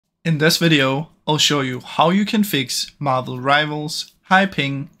In this video, I'll show you how you can fix Marvel Rivals, high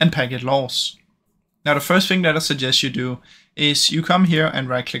ping and packet loss. Now the first thing that I suggest you do is you come here and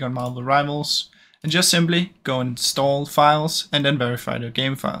right click on Marvel Rivals and just simply go install files and then verify the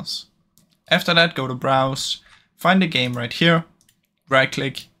game files. After that, go to browse, find the game right here, right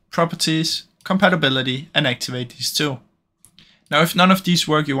click, properties, compatibility and activate these two. Now if none of these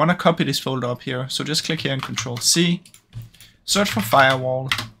work, you want to copy this folder up here, so just click here and Control C, search for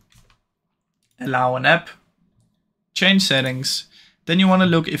firewall, allow an app, change settings, then you want to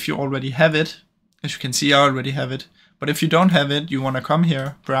look if you already have it. As you can see, I already have it, but if you don't have it, you want to come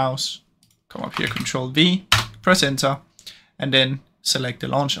here, browse, come up here, Control V, press enter, and then select the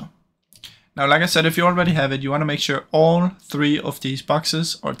launcher. Now, like I said, if you already have it, you want to make sure all three of these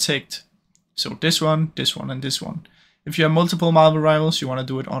boxes are ticked. So this one, and this one. If you have multiple Marvel Rivals, you want to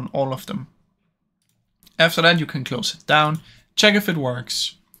do it on all of them. After that, you can close it down, check if it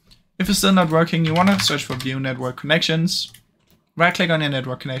works. If it's still not working, you want to search for View Network Connections, right click on your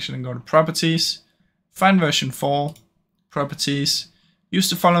network connection and go to Properties, find version 4, Properties, use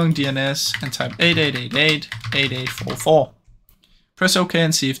the following DNS and type 8888.8844. Press OK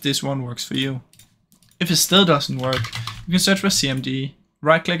and see if this one works for you. If it still doesn't work, you can search for CMD,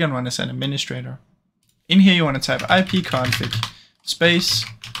 right click and run as an administrator. In here you want to type ipconfig space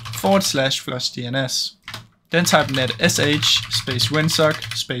 /flush DNS. Then type net sh space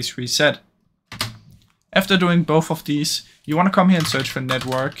winsock space reset. After doing both of these, you want to come here and search for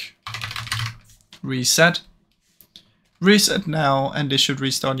network reset. Reset now and this should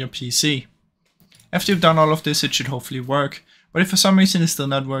restart your PC. After you've done all of this, it should hopefully work. But if for some reason it's still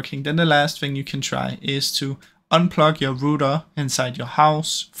not working, then the last thing you can try is to unplug your router inside your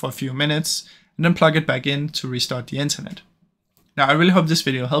house for a few minutes and then plug it back in to restart the internet. Now I really hope this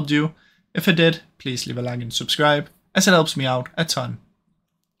video helped you. If it did, please leave a like and subscribe, as it helps me out a ton.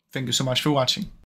 Thank you so much for watching.